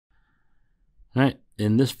All right,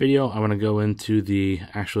 in this video, I want to go into the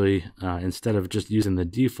instead of just using the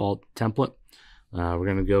default template, we're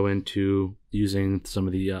going to go into using some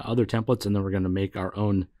of the other templates, and then we're going to make our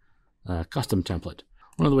own custom template.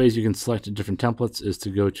 One of the ways you can select different templates is to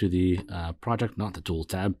go to the project, not the tools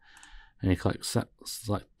tab, and you click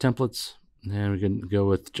select templates, and we can go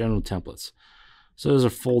with general templates. So there's a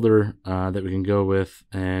folder that we can go with,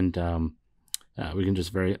 and we can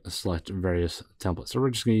just select various templates. So we're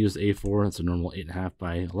just going to use the A4. It's a normal 8.5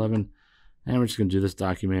 by 11. And we're just going to do this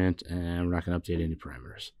document, and we're not going to update any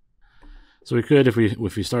parameters. So we could, if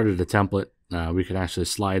we started a template, we could actually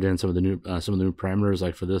slide in some of the new parameters.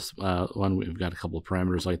 Like for this one, we've got a couple of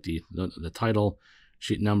parameters like the title,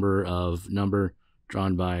 sheet number of number,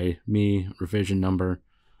 drawn by me, revision number,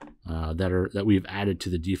 that we've added to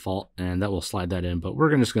the default, and that will slide that in. But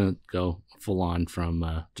we're just going to go full on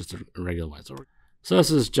from just a regular one. So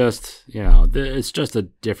this is just, it's just a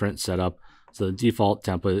different setup. So the default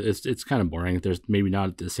template, it's kind of boring. There's maybe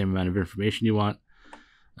not the same amount of information you want.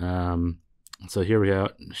 So here we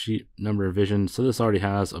have sheet number revision. So this already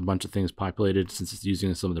has a bunch of things populated since it's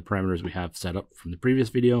using some of the parameters we have set up from the previous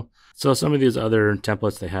video. So some of these other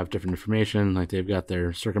templates, they have different information, like they've got their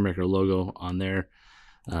Circuitmaker logo on there.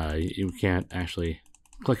 You can't actually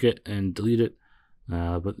click it and delete it.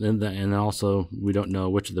 But then also we don't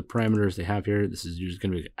know which of the parameters they have here. This is usually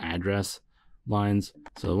going to be address lines.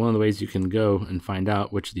 So one of the ways you can go and find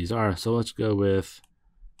out which of these are. So let's go with,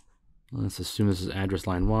 let's assume this is address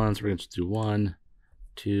line 1. So we're going to do 1,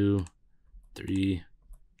 2, 3,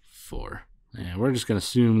 4. And we're just going to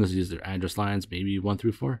assume this is their address lines, maybe 1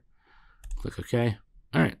 through 4. Click OK.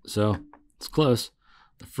 All right, so it's close.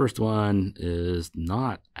 The first one is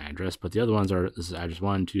not address, but the other ones are, this is address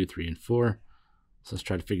 1, 2, 3, and 4. So let's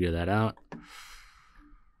try to figure that out.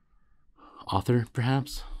 Author,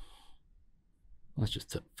 perhaps? Let's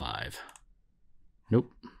just put 5.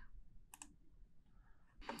 Nope.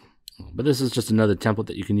 But this is just another template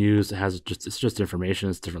that you can use. It's just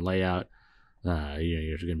information. It's different layout.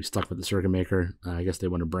 You're going to be stuck with the Circuitmaker. I guess they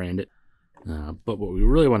want to brand it. But what we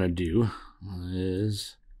really want to do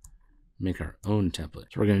is make our own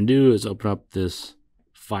template. So what we're going to do is open up this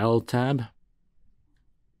File tab,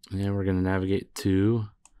 and we're going to navigate to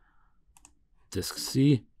Disk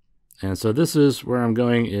C. And so this is where I'm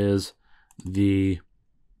going, is the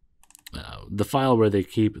file where they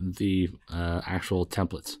keep the actual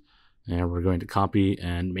templates. And we're going to copy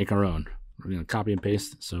and make our own. We're going to copy and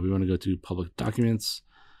paste. So we want to go to Public Documents,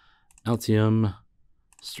 Altium,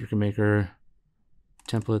 Circuitmaker,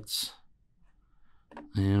 Templates.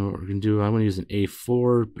 And what we're going to do, I'm going to use an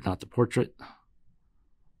A4, but not the portrait.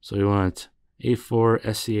 So we want A4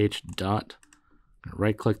 SCH dot.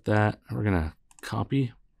 Right click that. We're going to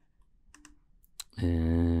copy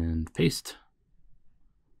and paste.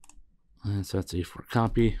 And so that's A4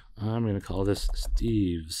 copy. I'm going to call this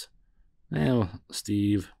Steve's. Now,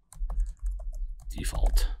 Steve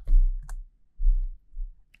default.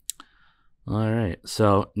 All right,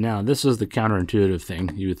 so now this is the counterintuitive thing.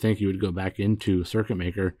 You would think you would go back into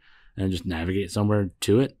Circuitmaker and just navigate somewhere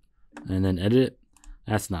to it and then edit it.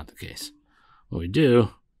 That's not the case. What we do,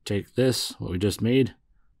 take this, what we just made,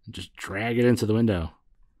 and just drag it into the window.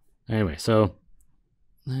 Anyway, so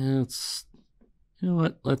let's, you know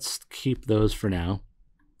what, let's keep those for now.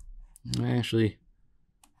 Actually,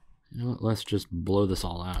 you know what, let's just blow this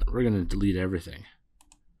all out. We're going to delete everything.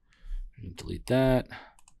 We're going to delete that.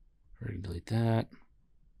 We're going to delete that.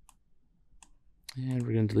 And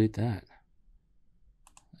we're going to delete that.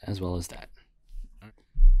 As well as that.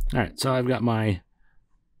 All right, so I've got my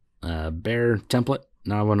bare template.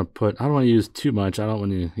 Now I want to put, I don't want to use too much. I don't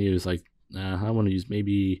want to use like, I want to use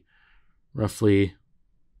maybe roughly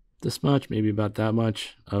this much, maybe about that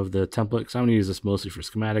much of the template. Because I'm going to use this mostly for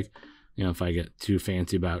schematic. You know, if I get too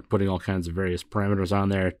fancy about putting all kinds of various parameters on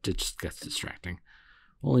there, it just gets distracting.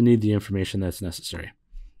 Only need the information that's necessary.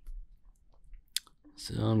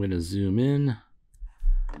 So I'm going to zoom in,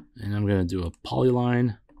 and I'm going to do a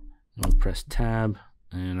polyline. I'm going to press tab,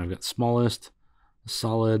 and I've got smallest,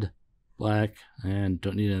 solid, black, and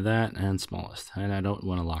don't need any of that, and smallest. And I don't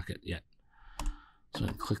want to lock it yet. So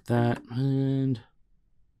I click that, and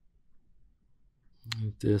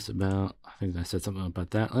make this about, I think I said something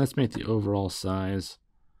about that. Let's make the overall size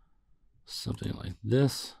something like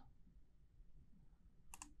this.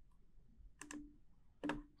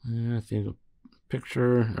 And I think a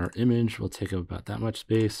picture or image will take up about that much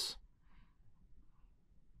space.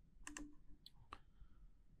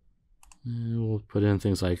 And we'll put in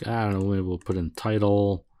things like, I don't know, maybe we'll put in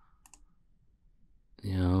title,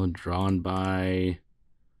 you know, drawn by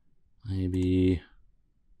maybe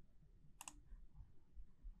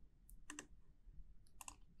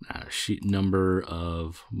sheet number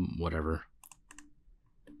of whatever.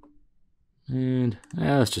 And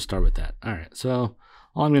let's just start with that. All right, so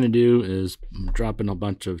all I'm going to do is drop in a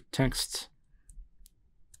bunch of text.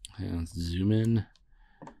 And let's zoom in.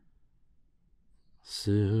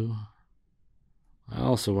 So I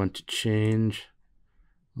also want to change,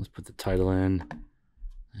 let's put the title in,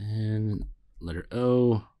 and letter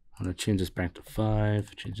O. I'm going to change this back to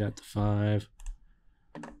 5, change that to 5.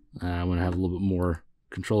 I want to have a little bit more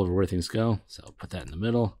control over where things go, so I'll put that in the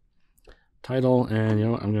middle. Title, and you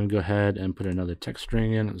know what, I'm going to go ahead and put another text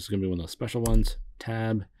string in. This is going to be one of those special ones,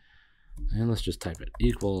 tab, and let's just type it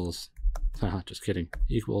equals, just kidding,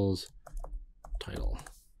 equals title.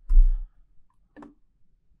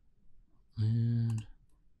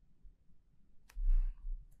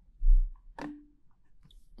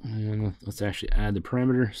 And let's actually add the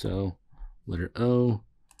parameter. So letter O,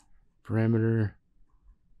 parameter,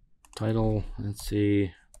 title, let's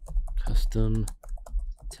see, custom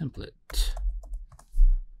template.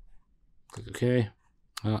 Click OK.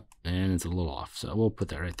 And it's a little off, so we'll put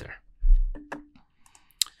that right there.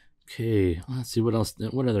 Okay, let's see what else,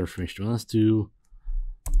 what other information. Let's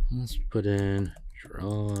put in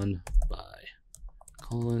drawn by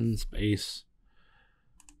colon space,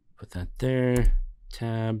 put that there,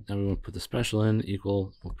 tab. Now we want to put the special in,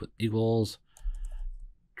 equal, we'll put equals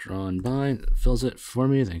drawn by, it fills it for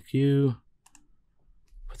me, thank you.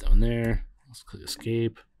 Put that one there, let's click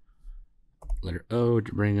escape. Letter O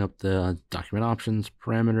to bring up the document options,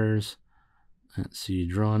 parameters. Let's see,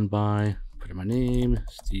 drawn by, put in my name,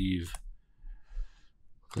 Steve.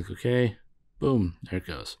 Click OK. Boom, there it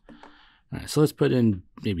goes. All right, so let's put in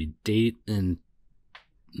maybe date and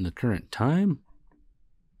the current time.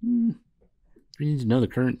 We need to know the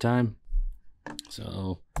current time.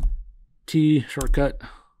 So T shortcut,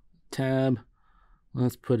 tab.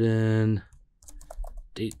 Let's put in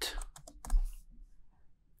date.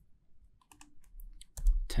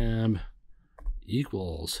 Tab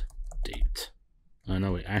equals date. Oh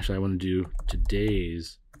no, wait, actually I want to do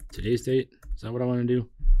today's date. Is that what I want to do?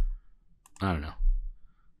 I don't know.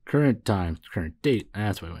 Current time, current date.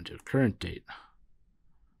 That's what I want to do. Current date.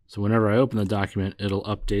 So whenever I open the document, it'll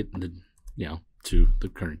update the, to the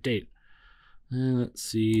current date. And let's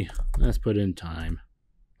see. Let's put in time.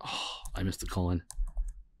 Oh, I missed the colon.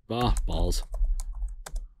 Bah, balls.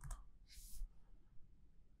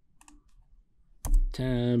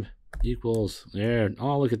 Tab equals there.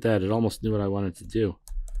 Oh, look at that. It almost knew what I wanted to do.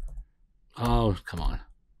 Oh, come on.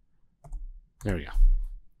 There we go.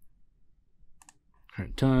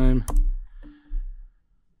 Current time.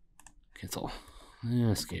 Cancel.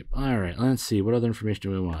 And escape. All right, let's see. What other information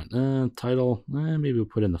do we want? Title. Maybe we'll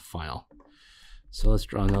put in the file. So let's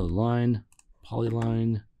draw another line.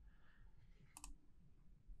 Polyline.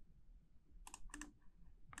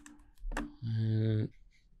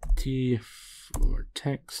 T for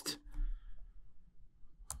text.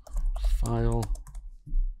 File.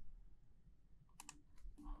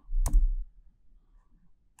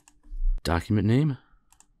 Document name.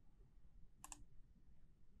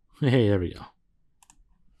 Hey, there we go.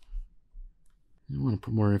 I want to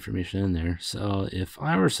put more information in there. So if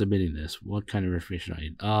I were submitting this, what kind of information I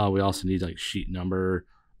need? We also need like sheet number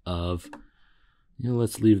of,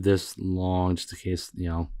 let's leave this long just in case,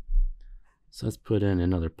 So let's put in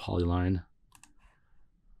another polyline.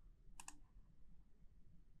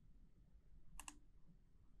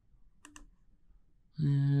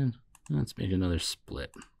 And let's make another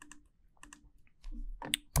split.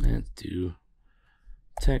 Let's do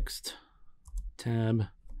text, tab,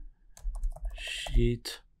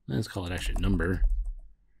 sheet. Let's call it actually number.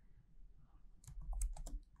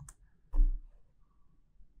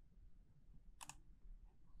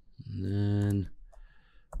 And then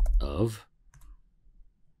of.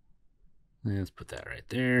 Let's put that right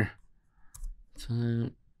there.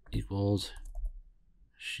 Time equals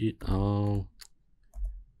sheet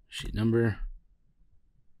sheet number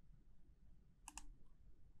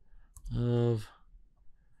of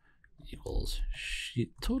equals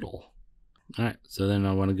sheet total. All right, so then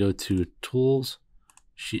I want to go to tools,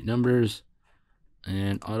 sheet numbers,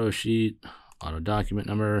 and auto sheet, auto document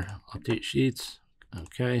number, update sheets.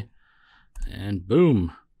 Okay, and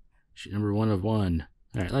boom, sheet number 1 of 1.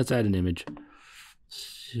 All right, let's add an image.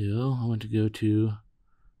 So I want to go to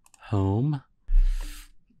home,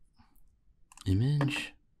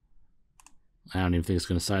 image. I don't even think it's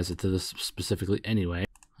going to size it to this specifically anyway.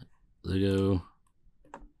 Logo.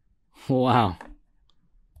 Wow.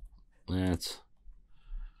 That's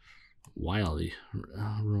wildly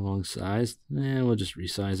wrong size. And we'll just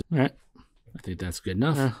resize it. All right. I think that's good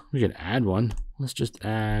enough. We could add one. Let's just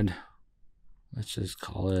add Let's just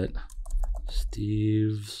call it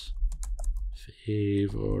Steve's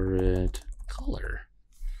favorite color.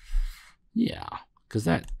 Yeah, because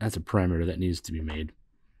that's a parameter that needs to be made.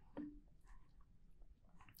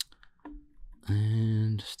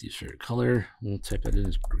 And Steve's favorite color, we'll type that in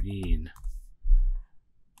as green.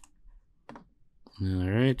 All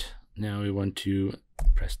right, now we want to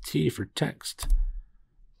press T for text.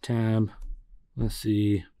 Tab. Let's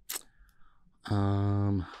see.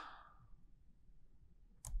 Red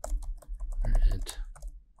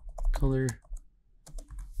color.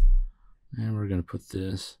 And we're going to put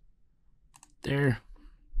this there.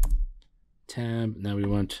 Tab. Now we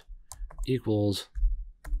want equals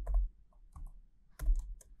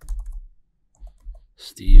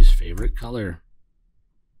Steve's favorite color.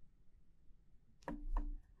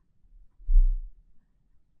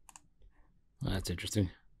 Well, that's interesting.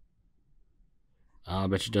 I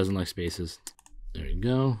bet she doesn't like spaces. There you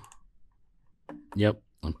go. Yep,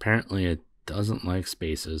 apparently it doesn't like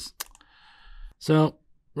spaces. So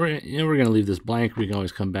we're gonna leave this blank. We can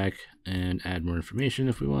always come back and add more information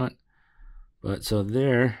if we want. But so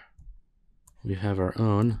there we have our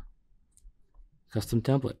own custom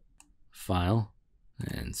template. File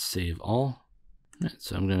and save all. All right,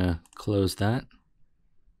 so I'm gonna close that.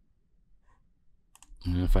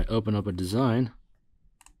 And if I open up a design,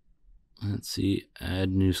 let's see,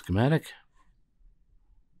 add new schematic.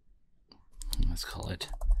 Let's call it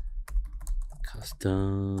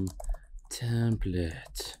custom template.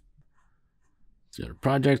 Let's go to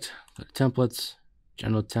project, go to templates,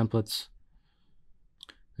 general templates.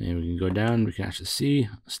 And we can go down, we can actually see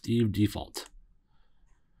Steve default.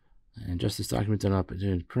 And just this document done up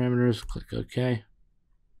in parameters, click OK.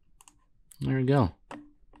 There we go.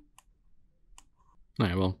 All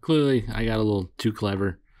right, well, clearly I got a little too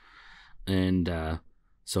clever. And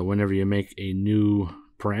so whenever you make a new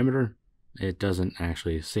parameter, it doesn't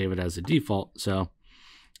actually save it as a default. So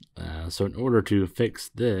in order to fix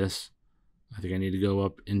this, I think I need to go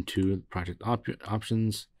up into project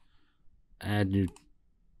options, add new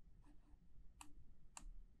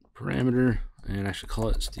parameter, and I should call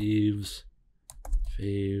it Steve's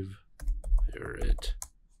favorite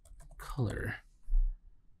color.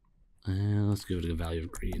 And let's give it a value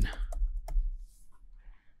of green.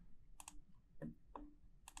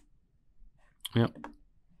 Yep.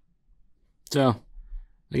 So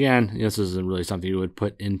again, this isn't really something you would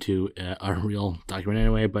put into a real document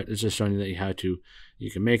anyway, but it's just showing you that you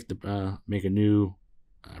can make a new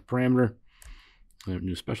parameter, a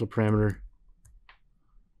new special parameter.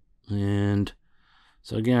 And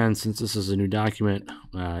so again, since this is a new document,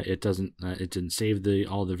 it didn't save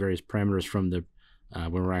all the various parameters from the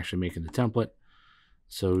when we're actually making the template.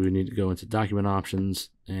 So we need to go into document options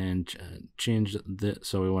and change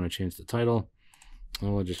so we want to change the title.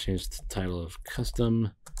 And we'll just change the title of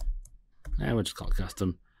custom. We'll just call it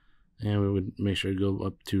custom. And we would make sure to go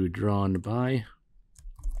up to drawn by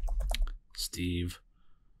Steve.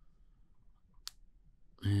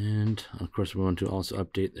 And of course we want to also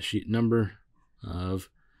update the sheet number of,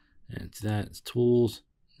 and it's tools,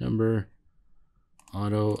 number,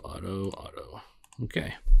 auto.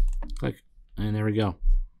 Okay, click, and there we go.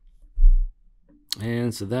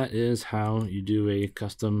 And so that is how you do a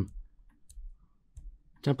custom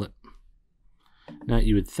template. Now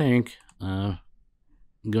you would think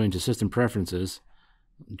going to system preferences,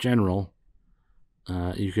 general,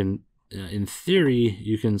 you can in theory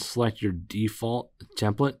you can select your default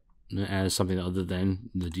template as something other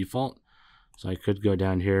than the default. So I could go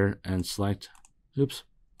down here and select, oops,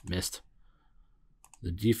 missed,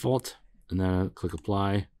 the default, and then I'll click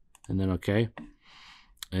apply and then OK.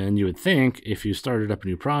 And you would think if you started up a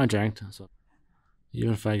new project, so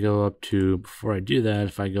even if I go up to, before I do that,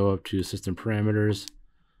 if I go up to system parameters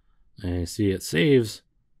and see it saves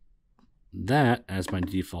that as my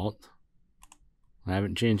default, I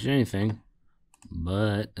haven't changed anything.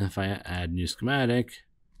 But if I add new schematic,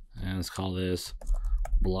 and let's call this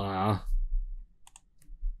blah,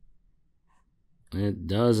 it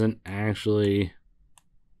doesn't actually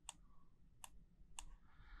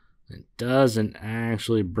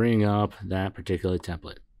bring up that particular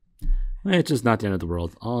template. It's just not the end of the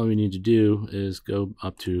world. All we need to do is go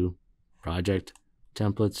up to project,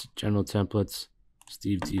 templates, general templates,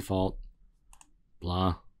 Steve default,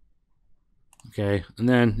 blah. Okay, and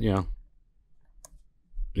then,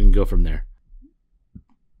 we can go from there.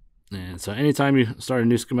 And so anytime you start a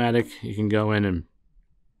new schematic, you can go in and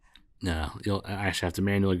you'll actually have to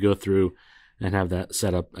manually go through and have that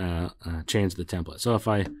set up, change the template. So if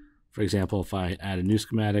I, for example, if I add a new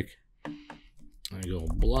schematic, I go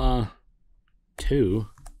blah 2,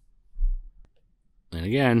 And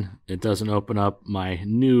again, it doesn't open up my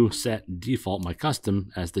new set default, my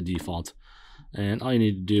custom as the default. And all you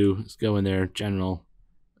need to do is go in there, general,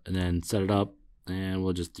 and then set it up. And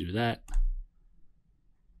we'll just do that.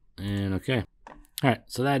 And okay. All right,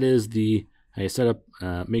 so that is the how you set up,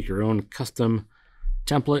 make your own custom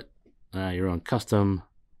template, your own custom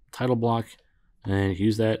title block, and you can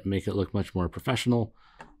use that, make it look much more professional.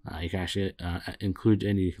 You can actually include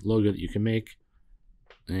any logo that you can make.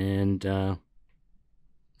 And yeah.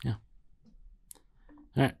 All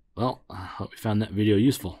right, well, I hope you found that video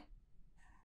useful.